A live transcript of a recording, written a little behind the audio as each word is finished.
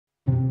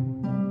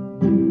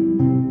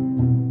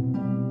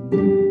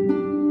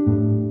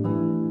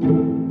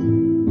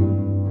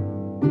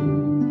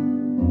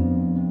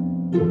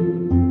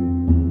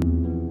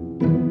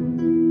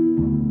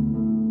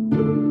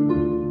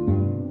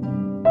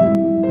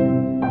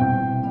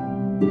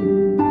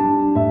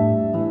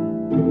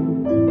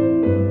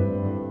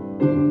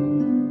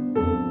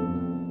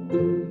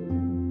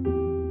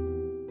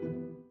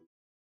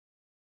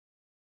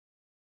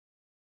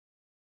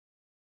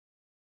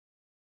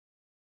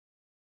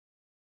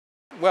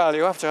Well,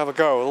 you have to have a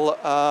goal,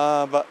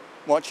 but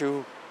what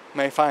you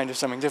may find is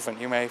something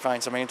different. You may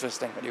find something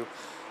interesting that you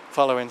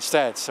follow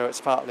instead. So it's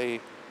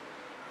partly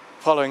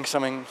following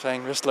something,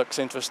 saying this looks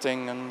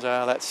interesting, and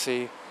let's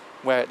see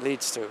where it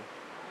leads to.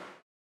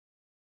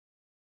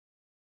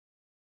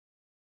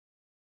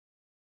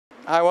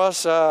 I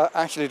was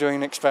actually doing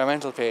an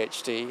experimental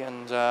PhD,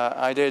 and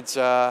I did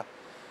an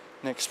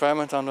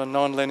experiment on a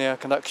nonlinear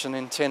conduction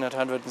in tin at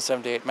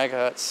 178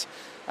 megahertz,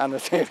 and the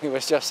theory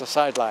was just a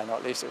sideline, or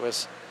at least it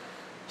was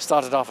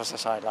started off as a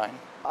sideline.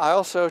 I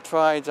also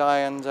tried, I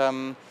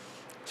and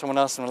someone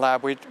else in the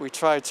lab, we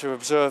tried to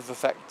observe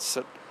effects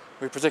that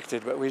we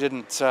predicted, but we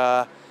didn't.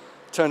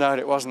 Turned out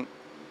it wasn't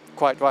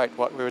quite right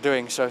what we were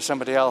doing, so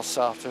somebody else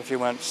after a few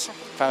months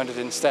found it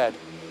instead.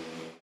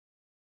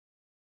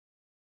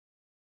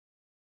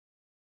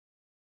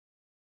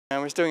 I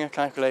was doing a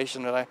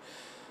calculation that I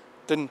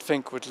didn't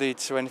think would lead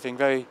to anything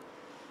very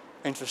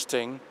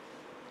interesting,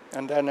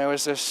 and then there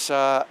was this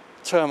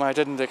term I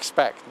didn't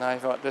expect, and I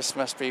thought, this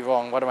must be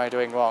wrong, what am I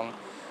doing wrong?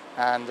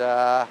 And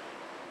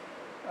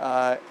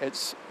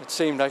it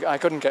seemed like I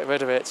couldn't get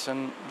rid of it,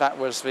 and that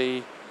was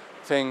the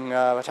thing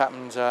that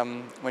happened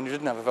when you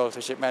didn't have a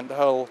voltage. It meant the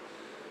whole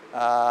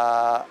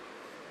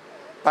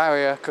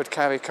barrier could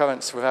carry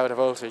currents without a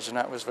voltage, and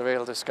that was the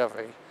real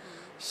discovery.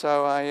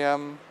 So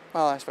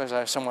well, I suppose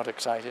I was somewhat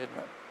excited.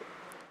 But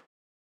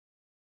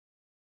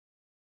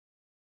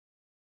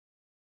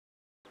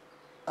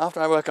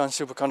after I worked on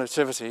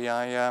superconductivity,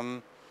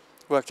 I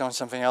worked on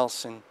something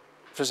else in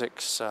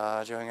physics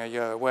during a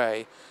year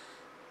away.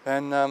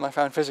 Then I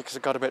found physics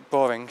had got a bit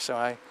boring, so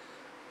I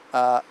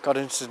got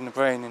interested in the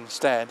brain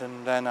instead,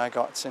 and then I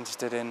got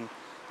interested in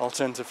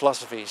alternative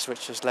philosophies,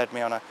 which has led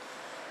me on a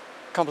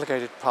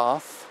complicated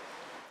path.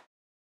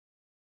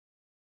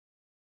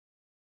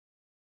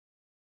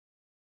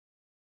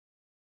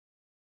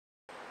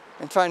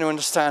 In trying to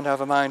understand how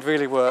the mind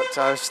really worked,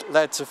 I was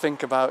led to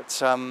think about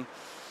certain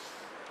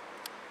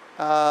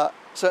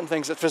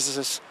things that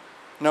physicists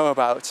know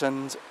about,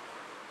 and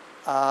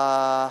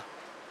well,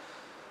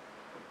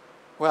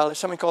 it's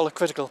something called a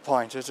critical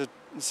point. It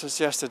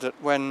suggested that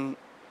when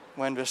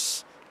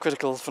this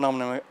critical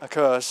phenomenon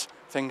occurs,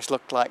 things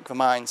look like the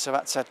mind, so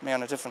that set me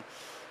on a different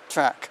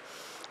track.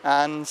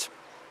 And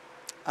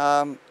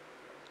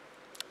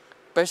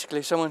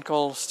basically someone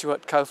called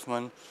Stuart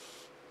Kauffman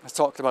has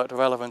talked about the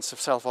relevance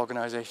of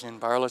self-organization in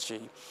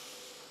biology.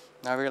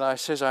 I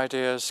realized his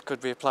ideas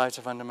could be applied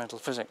to fundamental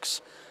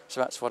physics,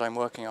 so that's what I'm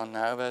working on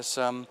now. There's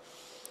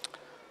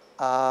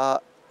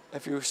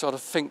if you sort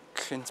of think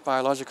in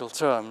biological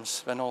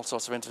terms, then all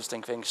sorts of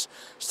interesting things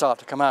start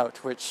to come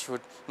out, which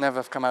would never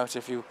have come out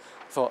if you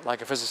thought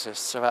like a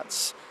physicist, so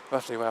that's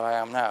roughly where I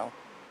am now.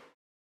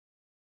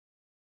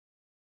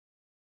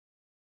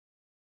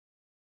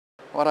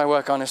 What I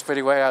work on is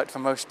pretty way out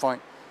from most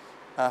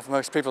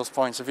people's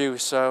points of view,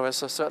 so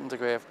there's a certain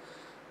degree of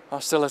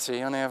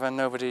hostility, only ever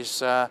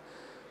nobody's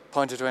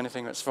pointed to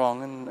anything that's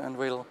wrong, and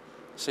we'll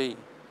see.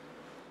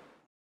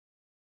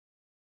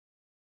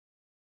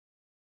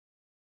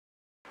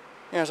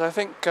 Yes, I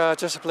think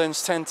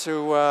disciplines tend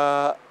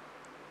to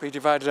be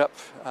divided up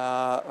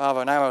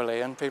rather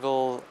narrowly, and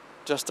people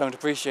just don't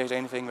appreciate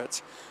anything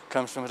that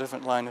comes from a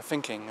different line of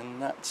thinking,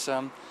 and that's,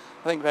 I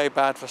think, very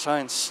bad for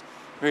science,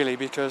 really,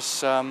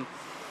 because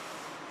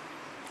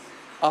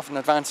often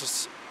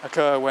advances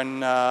occur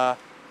when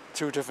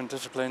two different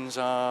disciplines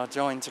are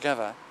joined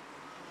together.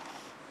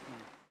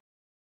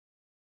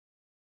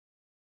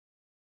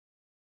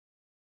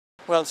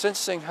 Well, it's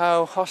interesting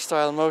how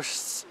hostile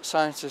most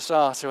scientists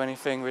are to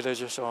anything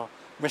religious or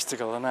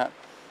mystical, and that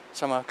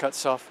somehow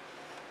cuts off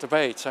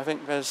debate. I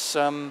think there's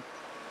a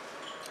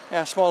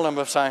small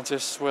number of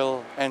scientists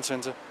will enter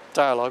into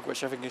dialogue,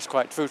 which I think is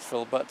quite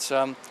fruitful, but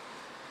it'll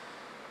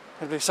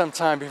be some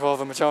time before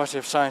the majority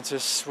of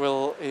scientists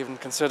will even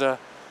consider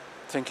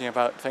thinking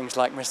about things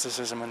like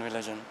mysticism and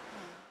religion.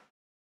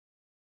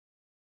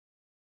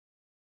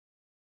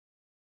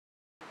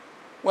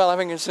 Well, I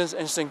think it's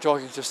interesting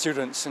talking to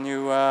students, and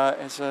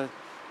it's a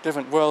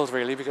different world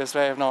really, because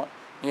they have not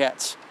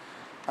yet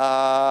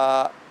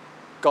got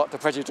the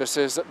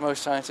prejudices that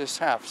most scientists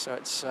have, so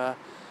it's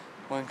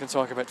one can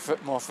talk a bit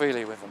more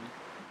freely with them.